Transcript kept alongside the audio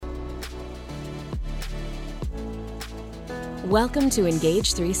Welcome to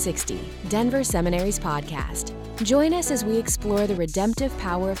Engage 360, Denver Seminary's podcast. Join us as we explore the redemptive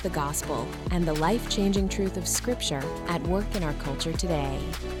power of the gospel and the life-changing truth of Scripture at work in our culture today.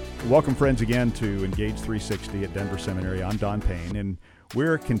 Welcome, friends, again to Engage 360 at Denver Seminary. I'm Don Payne, and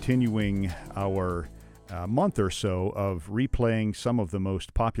we're continuing our month or so of replaying some of the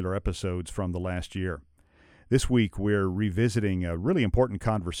most popular episodes from the last year. This week, we're revisiting a really important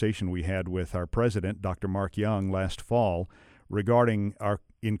conversation we had with our president, Dr. Mark Young, last fall regarding our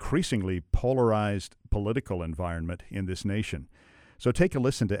increasingly polarized political environment in this nation. So take a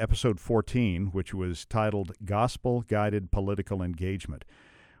listen to episode 14, which was titled Gospel-Guided Political Engagement.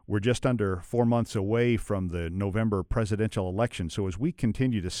 We're just under 4 months away from the November presidential election, so as we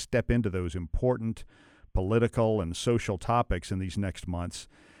continue to step into those important political and social topics in these next months,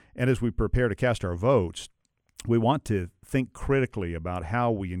 and as we prepare to cast our votes, we want to think critically about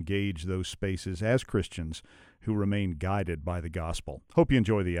how we engage those spaces as Christians who remain guided by the gospel. Hope you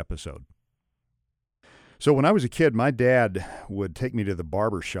enjoy the episode. So when I was a kid, my dad would take me to the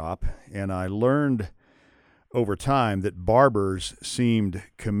barber shop, and I learned over time that barbers seemed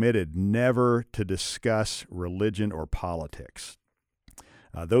committed never to discuss religion or politics.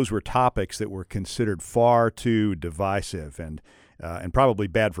 Those were topics that were considered far too divisive and probably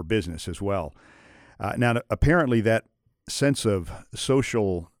bad for business as well. Now, apparently that sense of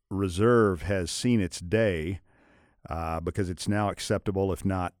social reserve has seen its day because it's now acceptable, if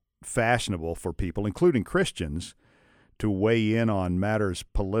not fashionable, for people, including Christians, to weigh in on matters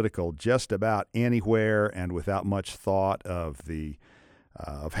political just about anywhere and without much thought of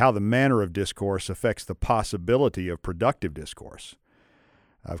how the manner of discourse affects the possibility of productive discourse.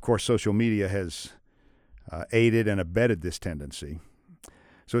 Of course, social media has aided and abetted this tendency.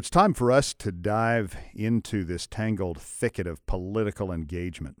 So it's time for us to dive into this tangled thicket of political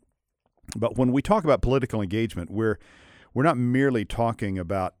engagement. But when we talk about political engagement, we're not merely talking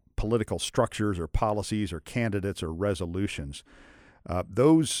about political structures or policies or candidates or resolutions.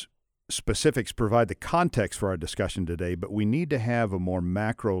 Those specifics provide the context for our discussion today, but we need to have a more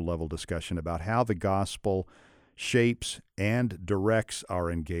macro-level discussion about how the gospel shapes and directs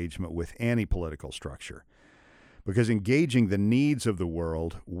our engagement with any political structure. Because engaging the needs of the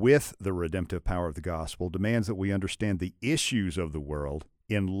world with the redemptive power of the gospel demands that we understand the issues of the world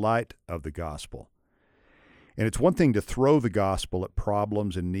in light of the gospel. And it's one thing to throw the gospel at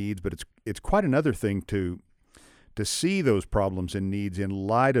problems and needs, but it's quite another thing to see those problems and needs in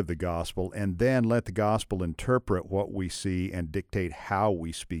light of the gospel and then let the gospel interpret what we see and dictate how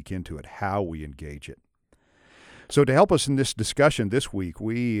we speak into it, how we engage it. So to help us in this discussion this week,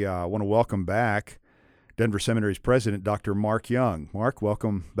 we want to welcome back Denver Seminary's president, Dr. Mark Young. Mark,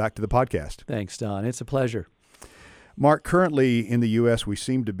 welcome back to the podcast. Thanks, Don. It's a pleasure. Mark, currently in the U.S., we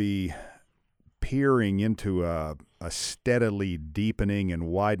seem to be peering into a steadily deepening and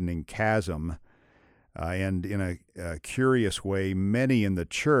widening chasm. And in a curious way, many in the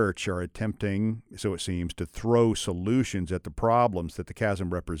church are attempting, so it seems, to throw solutions at the problems that the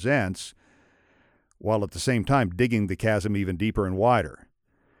chasm represents, while at the same time digging the chasm even deeper and wider.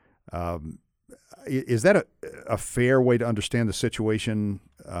 Is that a fair way to understand the situation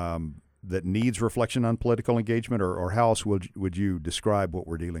that needs reflection on political engagement, or how else would you describe what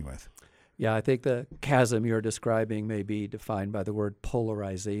we're dealing with? Yeah, I think the chasm you're describing may be defined by the word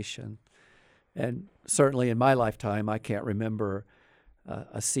polarization. And certainly in my lifetime, I can't remember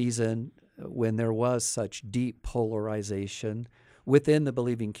a season when there was such deep polarization within the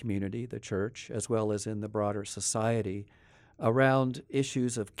believing community, the church, as well as in the broader society, around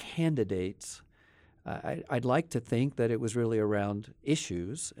issues of candidates. I'd like to think that it was really around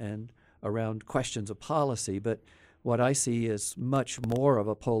issues and around questions of policy, but what I see is much more of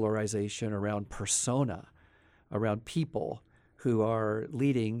a polarization around persona, around people who are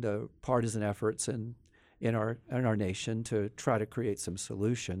leading the partisan efforts in our nation to try to create some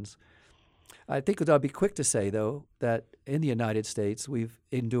solutions. I think I'll be quick to say, though, that in the United States, we've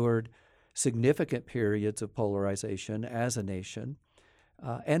endured significant periods of polarization as a nation.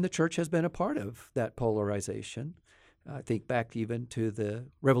 And the church has been a part of that polarization. I think back even to the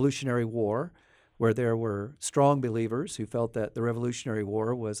Revolutionary War, where there were strong believers who felt that the Revolutionary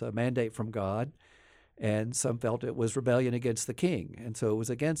War was a mandate from God, and some felt it was rebellion against the king, and so it was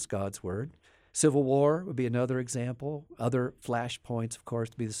against God's word. Civil War would be another example. Other flashpoints, of course,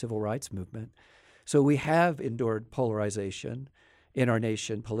 would be the Civil Rights Movement. So we have endured polarization in our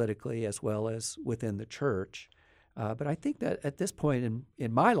nation politically as well as within the church. But I think that at this point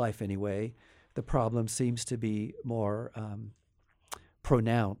in my life anyway, the problem seems to be more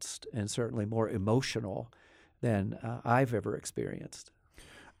pronounced and certainly more emotional than I've ever experienced.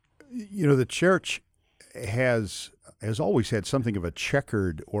 You know, the church has has always had something of a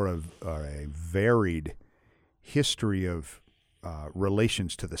checkered or a varied history of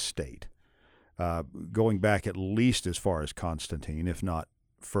relations to the state, going back at least as far as Constantine, if not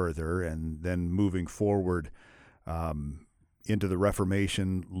further, and then moving forward into the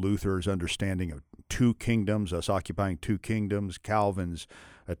Reformation, Luther's understanding of two kingdoms, us occupying two kingdoms, Calvin's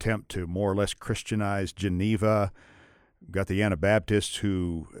attempt to more or less Christianize Geneva. We've got the Anabaptists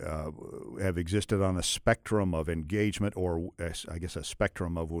who have existed on a spectrum of engagement, or I guess a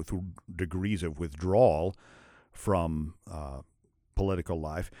spectrum of degrees of withdrawal from political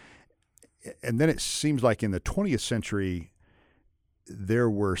life. And then it seems like in the 20th century, there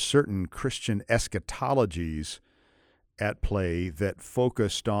were certain Christian eschatologies at play that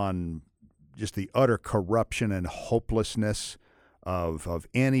focused on just the utter corruption and hopelessness of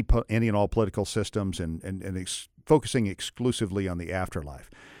any and all political systems, and focusing exclusively on the afterlife.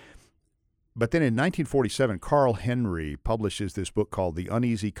 But then in 1947, Carl Henry publishes this book called The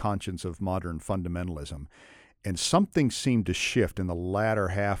Uneasy Conscience of Modern Fundamentalism, and something seemed to shift in the latter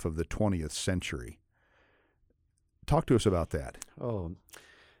half of the 20th century. Talk to us about that. Oh,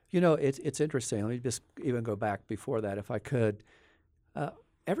 you know, it's interesting. Let me just even go back before that, if I could.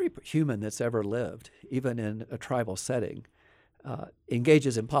 Every human that's ever lived, even in a tribal setting,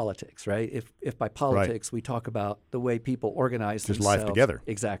 engages in politics, right? If by politics we talk about the way people organize just themselves. Life together.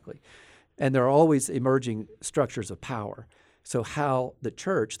 Exactly. And there are always emerging structures of power. So how the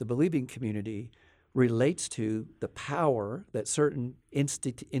church, the believing community, relates to the power that certain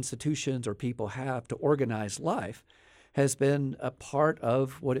institutions or people have to organize life has been a part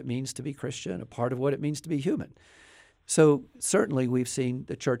of what it means to be Christian, a part of what it means to be human. So certainly we've seen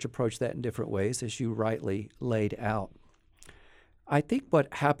the church approach that in different ways, as you rightly laid out. I think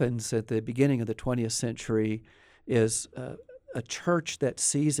what happens at the beginning of the 20th century is a church that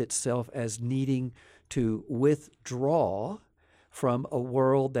sees itself as needing to withdraw from a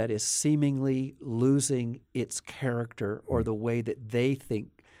world that is seemingly losing its character, or the way that they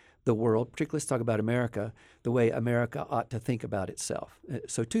think the world, particularly let's talk about America, the way America ought to think about itself.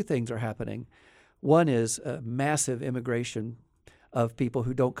 So two things are happening. One is a massive immigration of people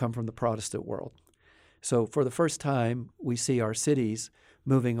who don't come from the Protestant world. So for the first time, we see our cities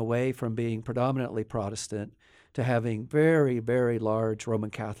moving away from being predominantly Protestant to having very, very large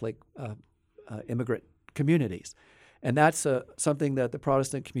Roman Catholic immigrant communities. And that's something that the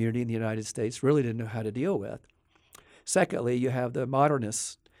Protestant community in the United States really didn't know how to deal with. Secondly, you have the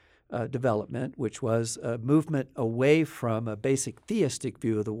modernist development, which was a movement away from a basic theistic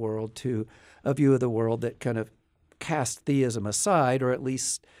view of the world to a view of the world that kind of cast theism aside, or at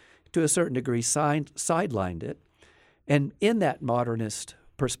least to a certain degree sidelined it. And in that modernist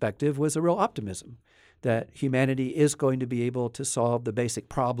perspective was a real optimism that humanity is going to be able to solve the basic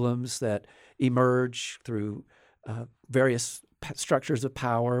problems that emerge through various structures of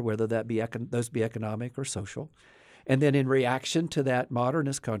power, whether that be those be economic or social. And then in reaction to that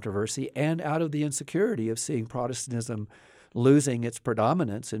modernist controversy, and out of the insecurity of seeing Protestantism losing its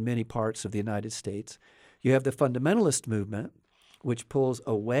predominance in many parts of the United States, you have the fundamentalist movement, which pulls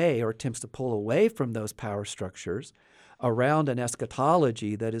away or attempts to pull away from those power structures around an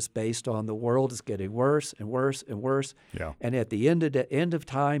eschatology that is based on the world is getting worse and worse and worse. Yeah. And at the end of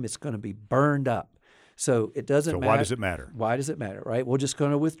time, it's going to be burned up. So it doesn't matter. So why does it matter? Why does it matter, right? We're just going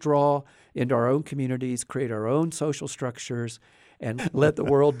to withdraw into our own communities, create our own social structures, and let the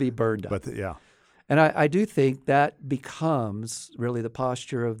world be burned up. Yeah. And I do think that becomes really the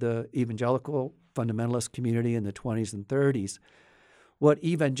posture of the evangelical fundamentalist community in the 20s and 30s. What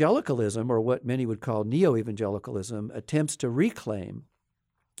evangelicalism, or what many would call neo-evangelicalism, attempts to reclaim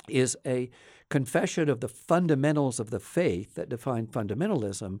is a confession of the fundamentals of the faith that define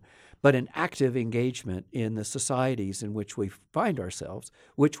fundamentalism, but an active engagement in the societies in which we find ourselves,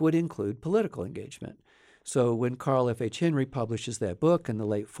 which would include political engagement. So when Carl F.H. Henry publishes that book in the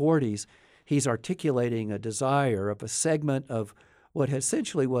late 40s, he's articulating a desire of a segment of what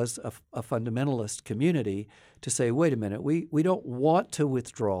essentially was a fundamentalist community to say, wait a minute, we don't want to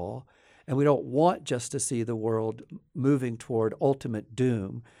withdraw, and we don't want just to see the world moving toward ultimate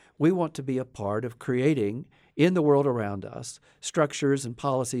doom. We want to be a part of creating in the world around us structures and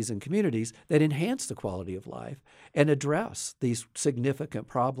policies and communities that enhance the quality of life and address these significant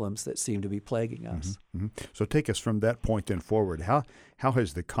problems that seem to be plaguing us. Mm-hmm. Mm-hmm. So take us from that point then forward. How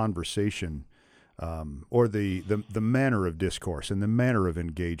has the conversation or the manner of discourse and the manner of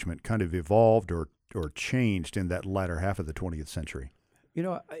engagement kind of evolved or changed in that latter half of the 20th century? You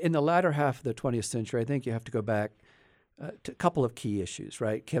know, in the latter half of the 20th century, I think you have to go back to a couple of key issues,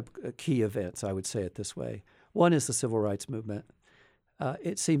 right? Key events, I would say it this way. One is the civil rights movement.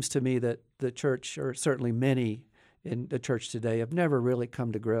 It seems to me that the church, or certainly many in the church today have never really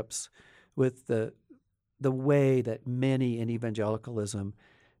come to grips with the way that many in evangelicalism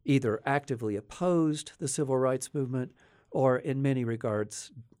either actively opposed the civil rights movement or in many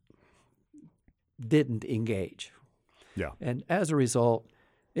regards didn't engage. Yeah. And as a result,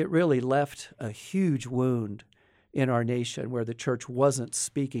 it really left a huge wound in our nation where the church wasn't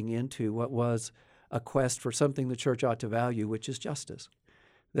speaking into what was a quest for something the church ought to value, which is justice,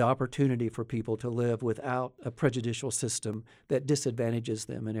 the opportunity for people to live without a prejudicial system that disadvantages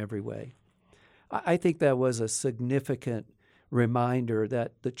them in every way. I think that was a significant reminder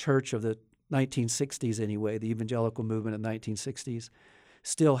that the church of the 1960s anyway, the evangelical movement of the 1960s,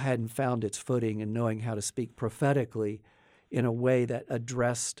 still hadn't found its footing in knowing how to speak prophetically in a way that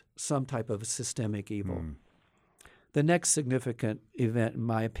addressed some type of systemic evil. The next significant event, in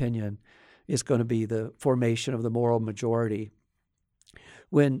my opinion, is going to be the formation of the moral majority.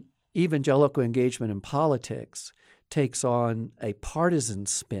 When evangelical engagement in politics takes on a partisan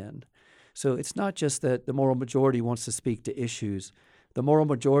spin, so it's not just that the moral majority wants to speak to issues. The moral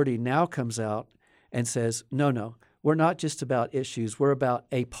majority now comes out and says, no, we're not just about issues, we're about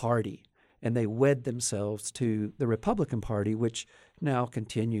a party. And they wed themselves to the Republican Party, which now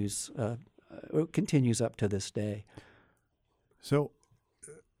continues up to this day. So,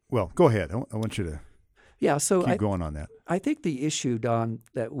 well, go ahead. I want you to keep going on that. I think the issue, Don,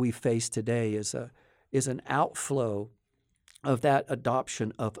 that we face today is an outflow of that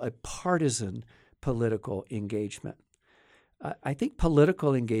adoption of a partisan political engagement. I think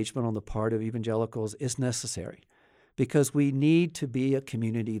political engagement on the part of evangelicals is necessary because we need to be a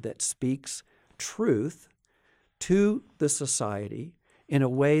community that speaks truth to the society in a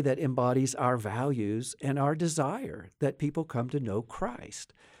way that embodies our values and our desire that people come to know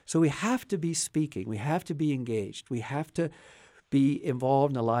Christ. So we have to be speaking. We have to be engaged. We have to be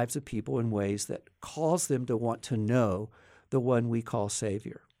involved in the lives of people in ways that cause them to want to know the one we call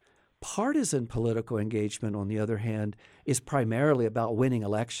Savior. Partisan political engagement, on the other hand, is primarily about winning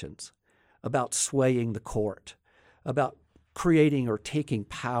elections, about swaying the court, about creating or taking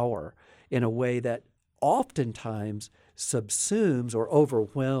power in a way that oftentimes subsumes or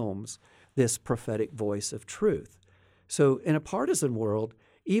overwhelms this prophetic voice of truth. So in a partisan world,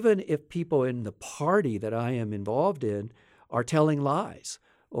 even if people in the party that I am involved in are telling lies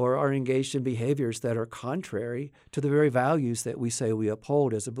or are engaged in behaviors that are contrary to the very values that we say we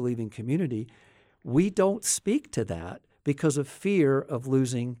uphold as a believing community, we don't speak to that because of fear of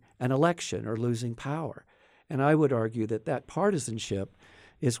losing an election or losing power. And I would argue that that partisanship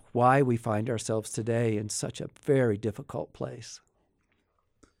is why we find ourselves today in such a very difficult place.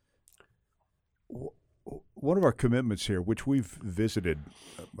 One of our commitments here, which we've visited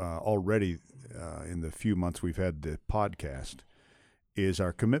already in the few months we've had the podcast, is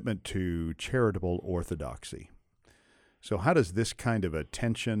our commitment to charitable orthodoxy. So how does this kind of a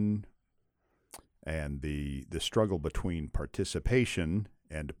tension and the struggle between participation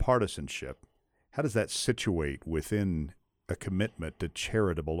and partisanship, how does that situate within a commitment to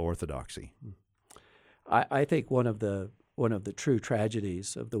charitable orthodoxy? I think one of the true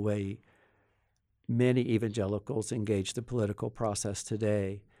tragedies of the way many evangelicals engage the political process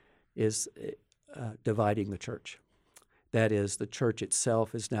today is dividing the church. That is, the church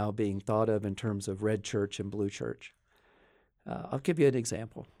itself is now being thought of in terms of red church and blue church. I'll give you an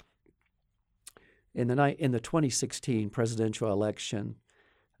example. In the 2016 presidential election,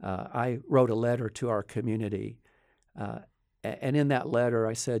 I wrote a letter to our community, and in that letter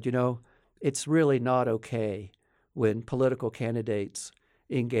I said, it's really not okay when political candidates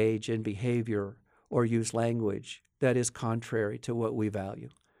engage in behavior or use language that is contrary to what we value.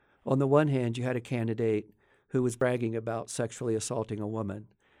 On the one hand, you had a candidate who was bragging about sexually assaulting a woman.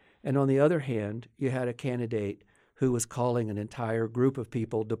 And on the other hand, you had a candidate who was calling an entire group of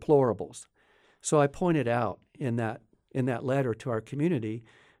people deplorables. So I pointed out in that letter to our community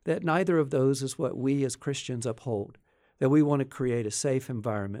that neither of those is what we as Christians uphold, that we want to create a safe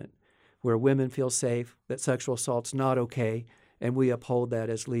environment where women feel safe, that sexual assault's not okay, and we uphold that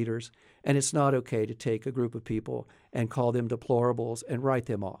as leaders. And it's not okay to take a group of people and call them deplorables and write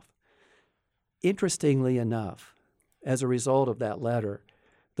them off. Interestingly enough, as a result of that letter,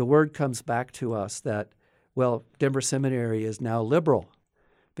 the word comes back to us that, Denver Seminary is now liberal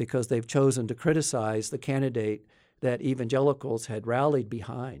because they've chosen to criticize the candidate that evangelicals had rallied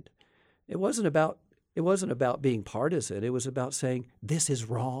behind. It wasn't about being partisan. It was about saying, this is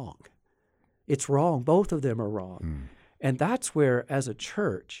wrong. It's wrong. Both of them are wrong. And that's where, as a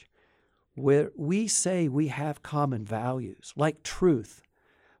church, where we say we have common values, like truth,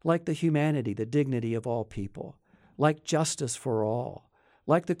 like the humanity, the dignity of all people, like justice for all,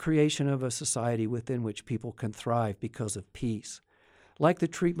 like the creation of a society within which people can thrive because of peace, like the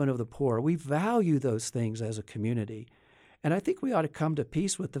treatment of the poor. We value those things as a community. And I think we ought to come to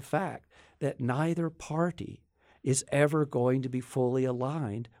peace with the fact that neither party is ever going to be fully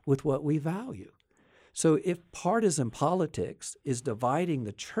aligned with what we value. So if partisan politics is dividing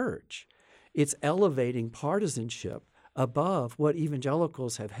the church, it's elevating partisanship above what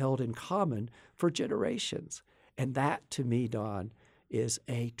evangelicals have held in common for generations. And that, to me, Don, is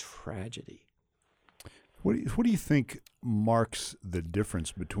a tragedy. What do you think marks the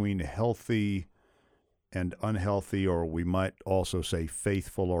difference between healthy and unhealthy, or we might also say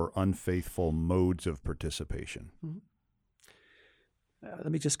faithful or unfaithful modes of participation? Mm-hmm.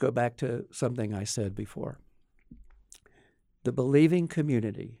 Let me just go back to something I said before. The believing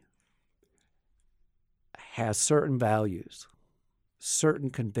community has certain values,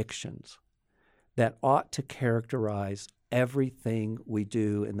 certain convictions that ought to characterize everything we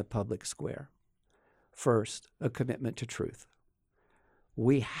do in the public square. First, a commitment to truth.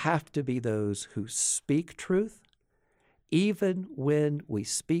 We have to be those who speak truth, even when we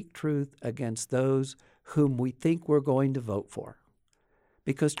speak truth against those whom we think we're going to vote for.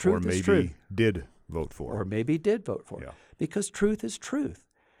 Because truth is truth. Or maybe did vote for. Or maybe did vote for. Yeah. Because truth is truth.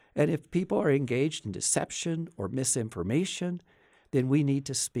 And if people are engaged in deception or misinformation, then we need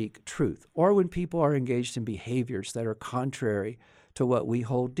to speak truth. Or when people are engaged in behaviors that are contrary to what we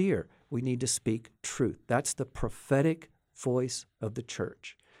hold dear, we need to speak truth. That's the prophetic voice of the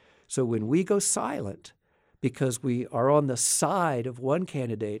church. So when we go silent because we are on the side of one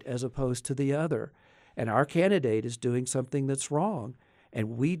candidate as opposed to the other, and our candidate is doing something that's wrong,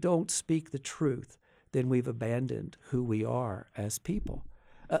 and we don't speak the truth, then we've abandoned who we are as people.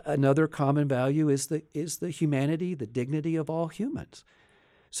 Another common value is the humanity, the dignity of all humans.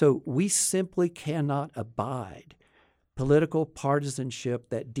 So we simply cannot abide political partisanship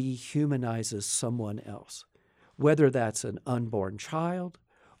that dehumanizes someone else, whether that's an unborn child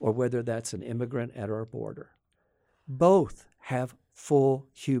or whether that's an immigrant at our border. Both have full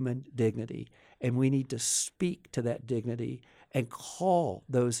human dignity, and we need to speak to that dignity and call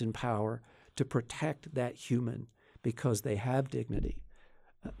those in power to protect that human because they have dignity.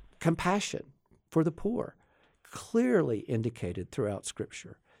 Compassion for the poor, clearly indicated throughout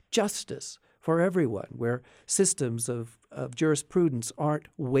Scripture. Justice for everyone, where systems of jurisprudence aren't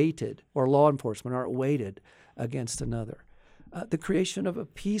weighted, or law enforcement aren't weighted against another. The creation of a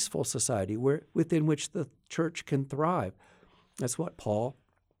peaceful society within which the church can thrive. That's what Paul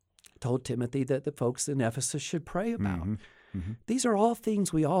told Timothy that the folks in Ephesus should pray about. Mm-hmm. Mm-hmm. These are all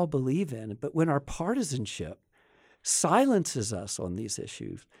things we all believe in, but when our partisanship silences us on these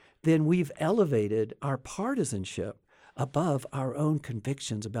issues, then we've elevated our partisanship above our own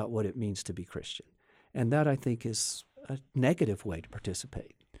convictions about what it means to be Christian. And that, I think, is a negative way to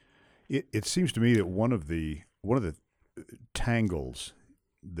participate. It seems to me that one of the tangles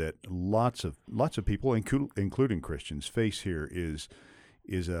that lots of people, including Christians, face here is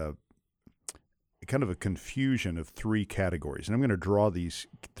a kind of a confusion of three categories. And I'm going to draw these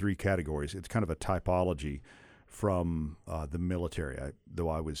three categories. It's kind of a typology from the military. Though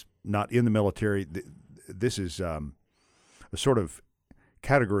I was not in the military, this is a sort of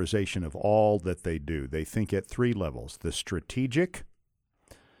categorization of all that they do. They think at three levels: the strategic,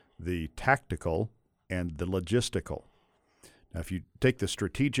 the tactical, and the logistical. Now, if you take the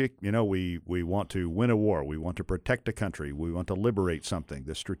strategic, we want to win a war, we want to protect a country, we want to liberate something.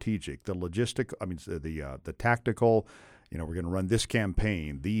 The strategic, the logistic, the tactical, we're going to run this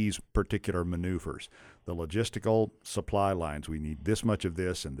campaign, these particular maneuvers. The logistical, supply lines, we need this much of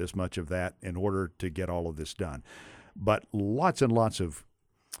this and this much of that in order to get all of this done. But lots and lots of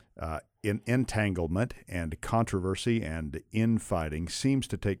entanglement and controversy and infighting seems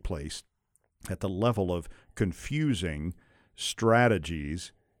to take place at the level of confusing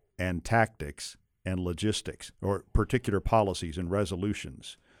strategies and tactics and logistics, or particular policies and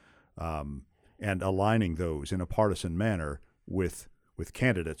resolutions, and aligning those in a partisan manner with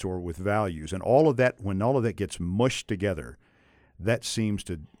candidates or with values. And all of that, when all of that gets mushed together, that seems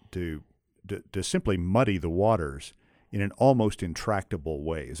to simply muddy the waters in an almost intractable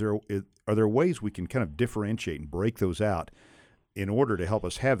way. Are there ways we can kind of differentiate and break those out in order to help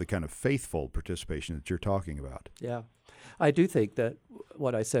us have the kind of faithful participation that you're talking about? Yeah. I do think that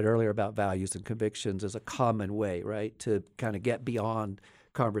what I said earlier about values and convictions is a common way, right, to kind of get beyond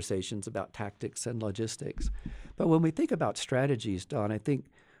conversations about tactics and logistics. But when we think about strategies, Don, I think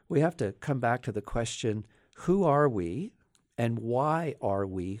we have to come back to the question, who are we and why are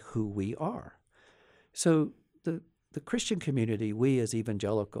we who we are? So the Christian community, we as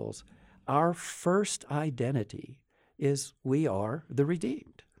evangelicals, our first identity is we are the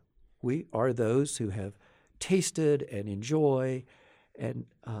redeemed. We are those who have tasted and enjoy and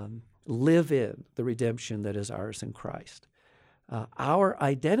live in the redemption that is ours in Christ. Our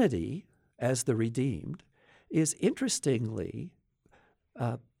identity as the redeemed is interestingly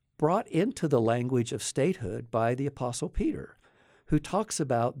brought into the language of statehood by the Apostle Peter, who talks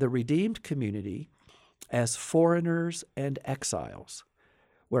about the redeemed community as foreigners and exiles,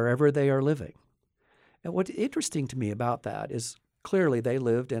 wherever they are living. And what's interesting to me about that is clearly they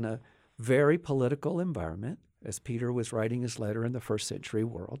lived in a very political environment, as Peter was writing his letter in the first century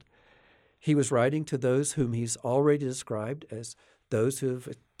world. He was writing to those whom he's already described as those who have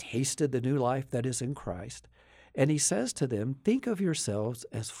tasted the new life that is in Christ. And he says to them, think of yourselves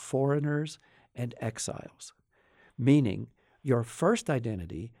as foreigners and exiles, meaning your first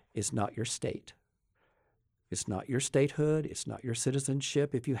identity is not your state. It's not your statehood. It's not your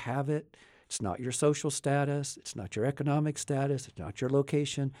citizenship if you have it. It's not your social status. It's not your economic status. It's not your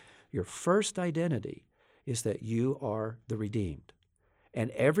location. Your first identity is that you are the redeemed.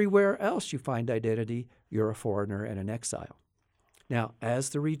 And everywhere else you find identity, you're a foreigner and an exile. Now, as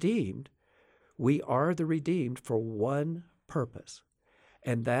the redeemed, we are the redeemed for one purpose,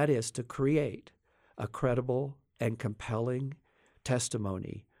 and that is to create a credible and compelling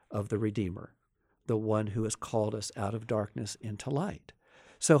testimony of the Redeemer, the one who has called us out of darkness into light.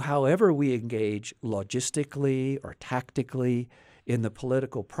 So however we engage logistically or tactically in the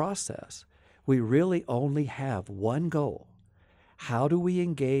political process, we really only have one goal. How do we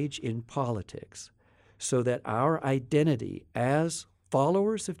engage in politics so that our identity as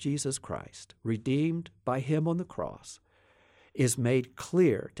followers of Jesus Christ, redeemed by Him on the cross, is made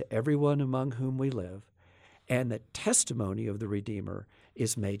clear to everyone among whom we live, and the testimony of the Redeemer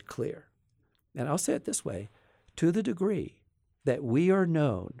is made clear? And I'll say it this way, to the degree that we are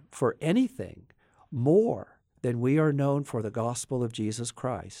known for anything more than we are known for the gospel of Jesus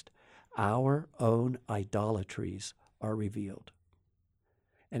Christ, our own idolatries are revealed.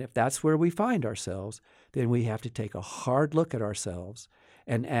 And if that's where we find ourselves, then we have to take a hard look at ourselves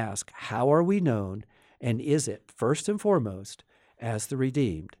and ask, how are we known? And is it, first and foremost, as the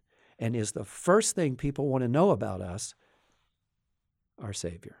redeemed? And is the first thing people want to know about us our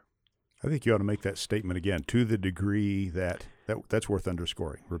Savior? I think you ought to make that statement again, to the degree that's worth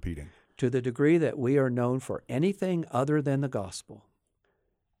underscoring, repeating. To the degree that we are known for anything other than the gospel,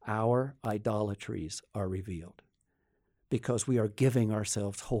 our idolatries are revealed, because we are giving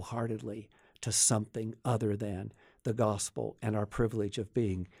ourselves wholeheartedly to something other than the gospel and our privilege of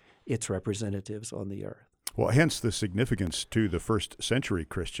being its representatives on the earth. Well, hence the significance to the first century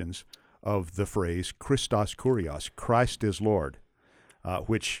Christians of the phrase Christos Kurios, Christ is Lord,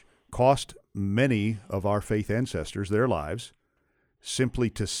 which cost many of our faith ancestors their lives simply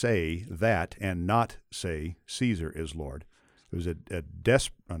to say that and not say Caesar is Lord. It was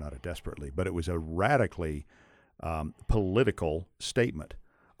it was a radically political statement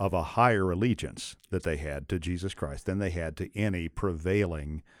of a higher allegiance that they had to Jesus Christ than they had to any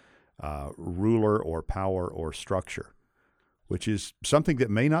prevailing ruler or power or structure, which is something that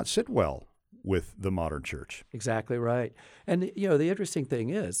may not sit well with the modern church. Exactly right. And, the interesting thing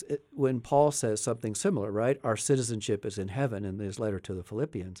is, when Paul says something similar, right, our citizenship is in heaven in his letter to the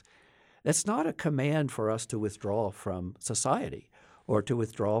Philippians, that's not a command for us to withdraw from society or to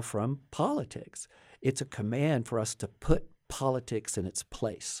withdraw from politics. It's a command for us to put politics in its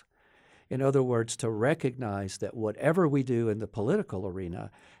place. In other words, to recognize that whatever we do in the political arena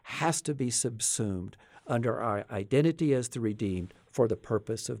has to be subsumed under our identity as the redeemed for the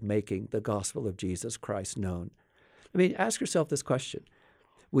purpose of making the gospel of Jesus Christ known. I mean, ask yourself this question.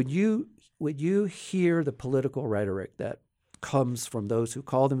 Would you hear the political rhetoric that comes from those who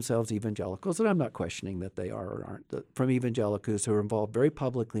call themselves evangelicals, and I'm not questioning that they are or aren't, from evangelicals who are involved very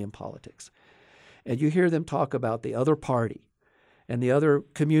publicly in politics, and you hear them talk about the other party and the other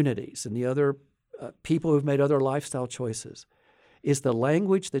communities and the other people who've made other lifestyle choices, is the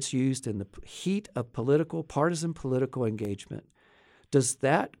language that's used in the heat of partisan political engagement, does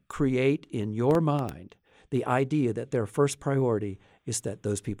that create in your mind the idea that their first priority is that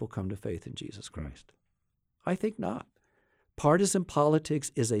those people come to faith in Jesus Christ? I think not. Partisan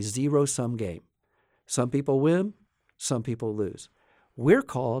politics is a zero-sum game. Some people win, some people lose. We're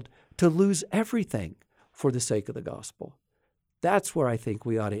called to lose everything for the sake of the gospel. That's where I think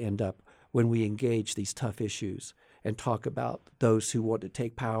we ought to end up when we engage these tough issues and talk about those who want to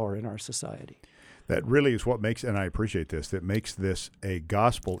take power in our society. That really is what makes, and I appreciate this, that makes this a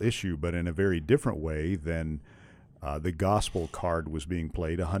gospel issue, but in a very different way than the gospel card was being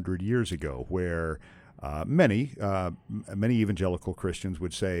played 100 years ago, where many evangelical Christians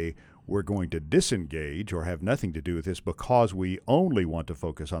would say, we're going to disengage or have nothing to do with this because we only want to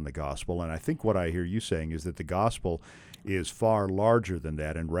focus on the gospel. And I think what I hear you saying is that the gospel is far larger than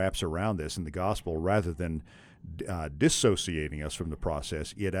that and wraps around this. And the gospel, rather than dissociating us from the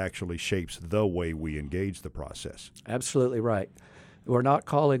process, it actually shapes the way we engage the process. Absolutely right. We're not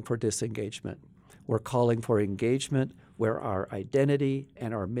calling for disengagement. We're calling for engagement where our identity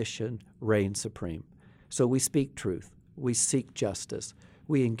and our mission reign supreme. So we speak truth. We seek justice.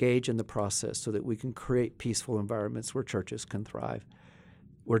 We engage in the process so that we can create peaceful environments where churches can thrive,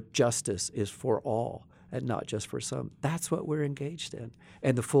 where justice is for all and not just for some. That's what we're engaged in.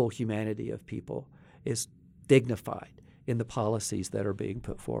 And the full humanity of people is dignified in the policies that are being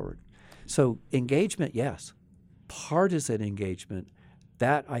put forward. So engagement, yes. Partisan engagement,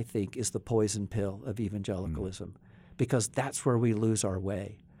 that I think is the poison pill of evangelicalism, because that's where we lose our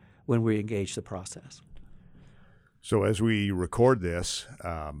way when we engage the process. So as we record this,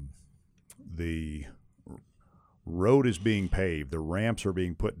 the road is being paved. The ramps are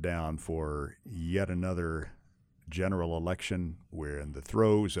being put down for yet another general election. We're in the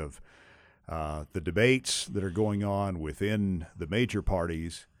throes of the debates that are going on within the major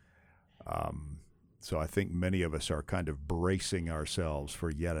parties. So I think many of us are kind of bracing ourselves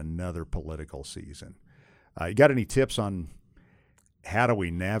for yet another political season. You got any tips on how do we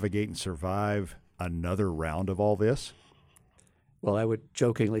navigate and survive another round of all this? Well, I would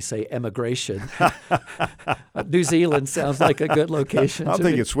jokingly say emigration. New Zealand sounds like a good location. I'm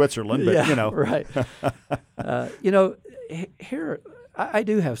thinking Switzerland, but yeah, right. Here I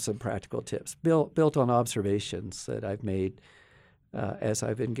do have some practical tips built on observations that I've made as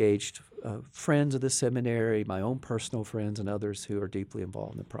I've engaged friends of the seminary, my own personal friends, and others who are deeply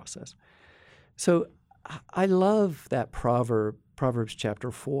involved in the process. So I love that Proverbs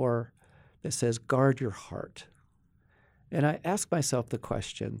chapter 4, that says, guard your heart. And I ask myself the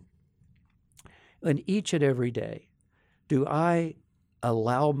question, in each and every day, do I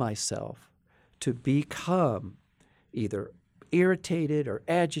allow myself to become either irritated or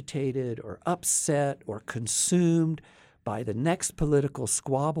agitated or upset or consumed by the next political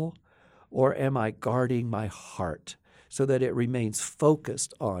squabble, or am I guarding my heart so that it remains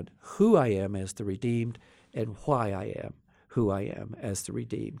focused on who I am as the redeemed and why I am who I am as the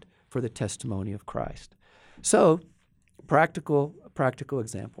redeemed for the testimony of Christ? So, practical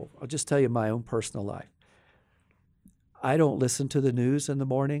example. I'll just tell you my own personal life. I don't listen to the news in the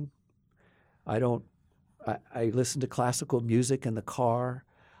morning. I listen to classical music in the car.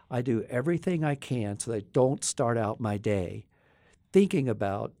 I do everything I can so that I don't start out my day thinking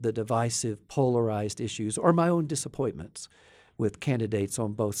about the divisive, polarized issues or my own disappointments with candidates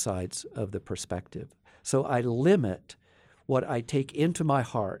on both sides of the perspective. So I limit what I take into my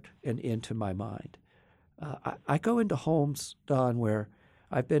heart and into my mind. I go into homes, Don, where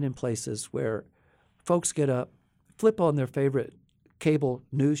I've been in places where folks get up, flip on their favorite cable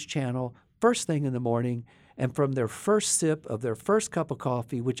news channel first thing in the morning, and from their first sip of their first cup of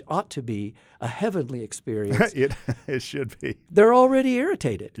coffee, which ought to be a heavenly experience, it should be. They're already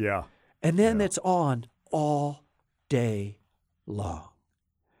irritated. Yeah. And then it's on all day long.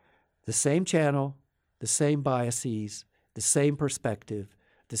 The same channel, the same biases, the same perspective,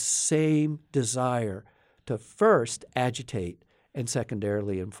 the same desire to first agitate and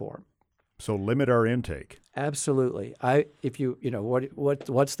secondarily inform. So limit our intake. Absolutely.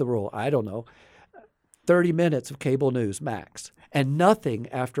 What's the rule? I don't know. 30 minutes of cable news max, and nothing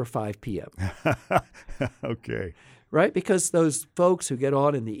after 5 p.m. Okay. Right? Because those folks who get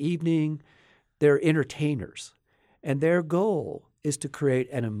on in the evening, they're entertainers, and their goal is to create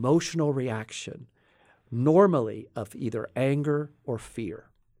an emotional reaction, normally of either anger or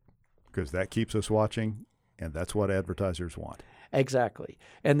fear. Because that keeps us watching, and that's what advertisers want. Exactly.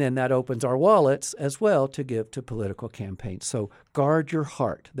 And then that opens our wallets as well to give to political campaigns. So guard your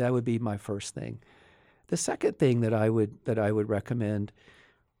heart. That would be my first thing. The second thing that I would recommend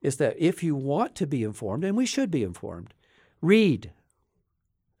is that if you want to be informed, and we should be informed, read.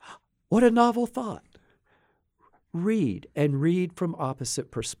 What a novel thought. Read, and read from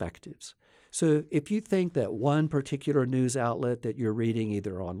opposite perspectives. So if you think that one particular news outlet that you're reading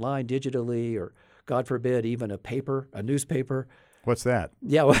either online, digitally, or God forbid, even a newspaper. What's that?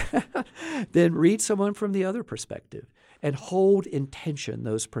 Yeah, then read someone from the other perspective and hold in tension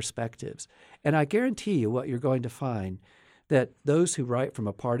those perspectives. And I guarantee you what you're going to find, that those who write from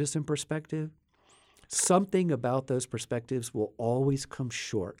a partisan perspective, something about those perspectives will always come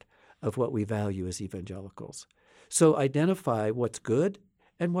short of what we value as evangelicals. So identify what's good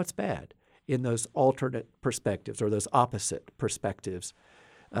and what's bad in those alternate perspectives or those opposite perspectives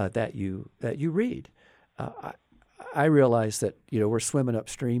that you read. I realize that, we're swimming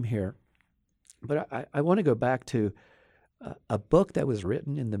upstream here, but I want to go back to a book that was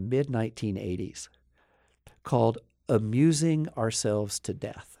written in the mid-1980s called Amusing Ourselves to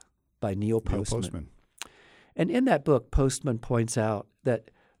Death by Neil Postman. And in that book, Postman points out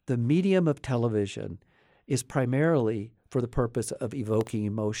that the medium of television is primarily for the purpose of evoking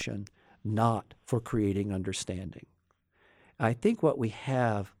emotion, not for creating understanding. I think what we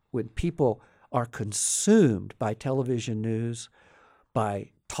have when people are consumed by television news,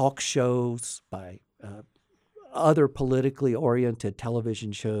 by talk shows, by other politically oriented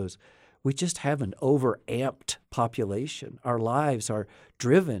television shows, we just have an overamped population. Our lives are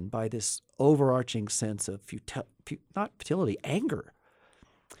driven by this overarching sense of not futility, anger.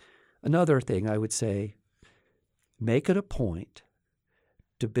 Another thing I would say, make it a point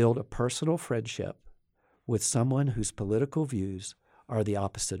to build a personal friendship with someone whose political views are the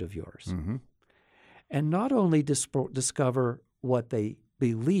opposite of yours. Mm-hmm. And not only discover what they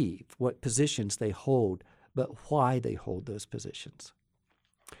believe, what positions they hold, but why they hold those positions.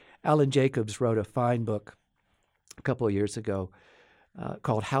 Alan Jacobs wrote a fine book a couple of years ago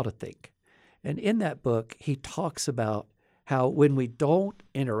called How to Think. And in that book, he talks about how when we don't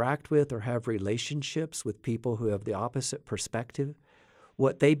interact with or have relationships with people who have the opposite perspective,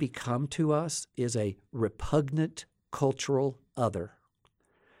 what they become to us is a repugnant cultural other,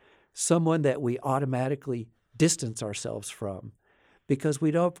 someone that we automatically distance ourselves from because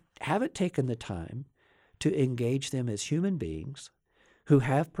we haven't taken the time to engage them as human beings who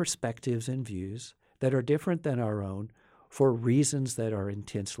have perspectives and views that are different than our own for reasons that are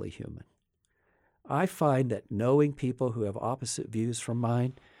intensely human. I find that knowing people who have opposite views from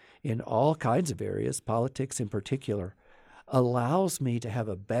mine in all kinds of areas, politics in particular, allows me to have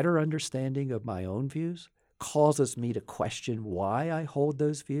a better understanding of my own views, causes me to question why I hold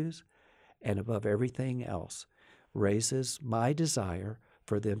those views, and above everything else, raises my desire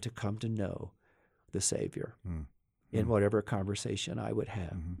for them to come to know the Savior in whatever conversation I would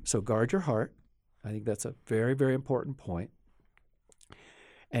have. Mm-hmm. So guard your heart. I think that's a very, very important point.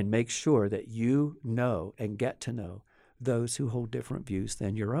 And make sure that you know and get to know those who hold different views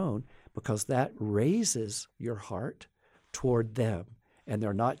than your own, because that raises your heart toward them. And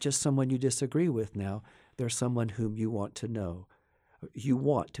they're not just someone you disagree with now. They're someone whom you want to know. You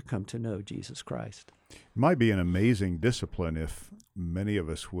want to come to know Jesus Christ. It might be an amazing discipline if many of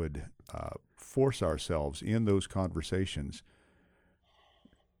us would force ourselves in those conversations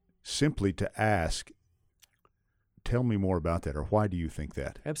simply to ask, tell me more about that, or why do you think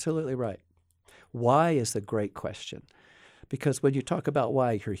that? Absolutely right. Why is the great question. Because when you talk about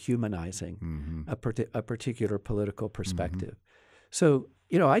why, you're humanizing a particular political perspective. So,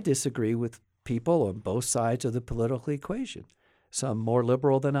 I disagree with people on both sides of the political equation. Some more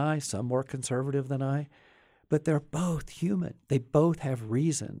liberal than I, some more conservative than I. But they're both human. They both have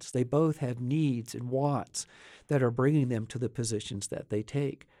reasons. They both have needs and wants that are bringing them to the positions that they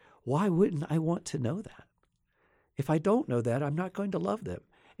take. Why wouldn't I want to know that? If I don't know that, I'm not going to love them.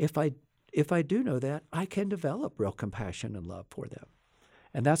 If I do know that, I can develop real compassion and love for them.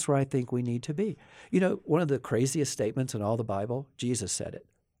 And that's where I think we need to be. One of the craziest statements in all the Bible, Jesus said it,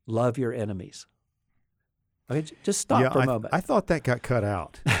 love your enemies. Okay, just stop for a moment. I thought that got cut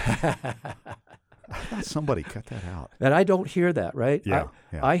out. I thought somebody cut that out. And I don't hear that, right? Yeah.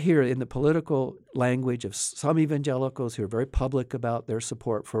 I hear in the political language of some evangelicals who are very public about their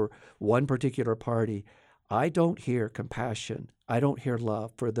support for one particular party, I don't hear compassion. I don't hear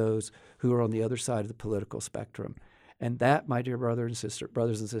love for those who are on the other side of the political spectrum. And that, my dear brothers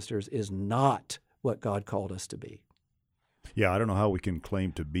and sisters, is not what God called us to be. Yeah, I don't know how we can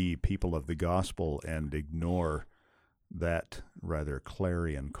claim to be people of the gospel and ignore that rather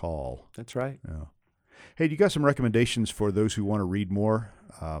clarion call. That's right. Yeah. Hey, do you got some recommendations for those who want to read more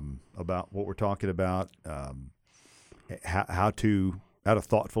about what we're talking about? How to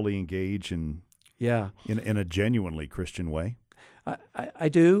thoughtfully engage in a genuinely Christian way? I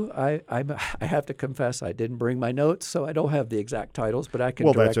do. I have to confess I didn't bring my notes, so I don't have the exact titles, but I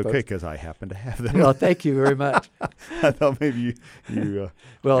can direct that's okay those. because I happen to have them. Well, thank you very much. I thought maybe you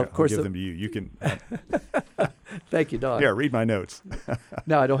well, of course, I'll give them to you. You can. Thank you, Don. Yeah, read my notes.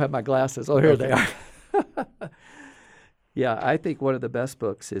 No, I don't have my glasses. Oh, here they are. Yeah, I think one of the best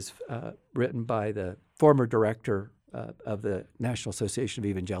books is written by the former director of the National Association of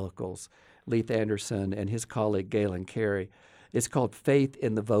Evangelicals, Leith Anderson, and his colleague Galen Carey. It's called Faith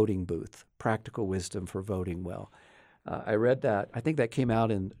in the Voting Booth, Practical Wisdom for Voting Well. I read that. I think that came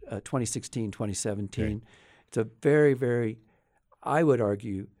out in 2016, 2017. Okay. It's a very, very, I would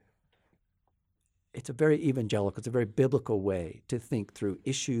argue, it's a very evangelical, it's a very biblical way to think through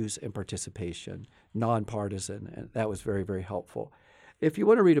issues and participation, nonpartisan, and that was very, very helpful. If you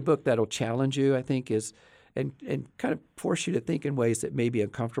want to read a book that'll challenge you, I think and kind of force you to think in ways that may be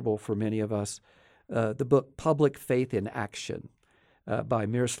uncomfortable for many of us, the book Public Faith in Action by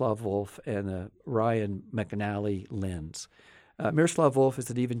Miroslav Volf and Ryan McNally Lenz. Miroslav Volf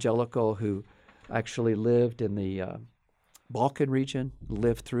is an evangelical who actually lived in the Balkan region,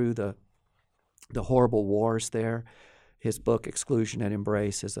 lived through the horrible wars there. His book, Exclusion and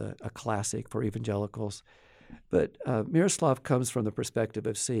Embrace, is a classic for evangelicals. But Miroslav comes from the perspective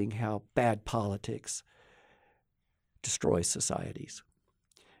of seeing how bad politics destroys societies.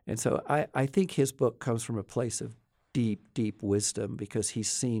 And so I think his book comes from a place of deep, deep wisdom, because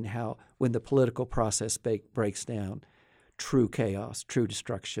he's seen how when the political process breaks down, true chaos, true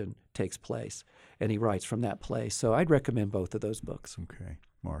destruction takes place. And he writes from that place. So I'd recommend both of those books. Okay.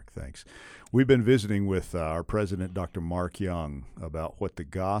 Mark, thanks. We've been visiting with our president, Dr. Mark Young, about what the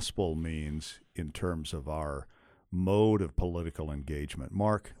gospel means in terms of our mode of political engagement.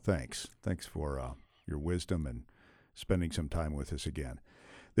 Mark, thanks. Thanks for your wisdom and spending some time with us again.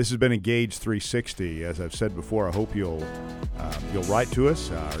 This has been Engage 360. As I've said before, I hope you'll write to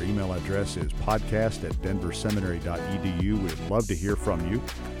us. Our email address is podcast@denverseminary.edu. We'd love to hear from you.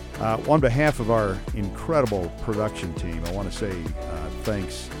 On behalf of our incredible production team, I want to say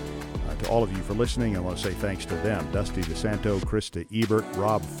thanks to all of you for listening. I want to say thanks to them: Dusty DeSanto, Krista Ebert,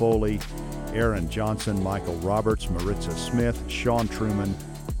 Rob Foley, Aaron Johnson, Michael Roberts, Maritza Smith, Sean Truman,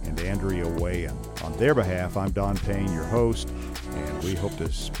 and Andrea Wayan. On their behalf, I'm Don Payne, your host, and we hope to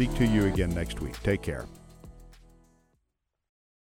speak to you again next week. Take care.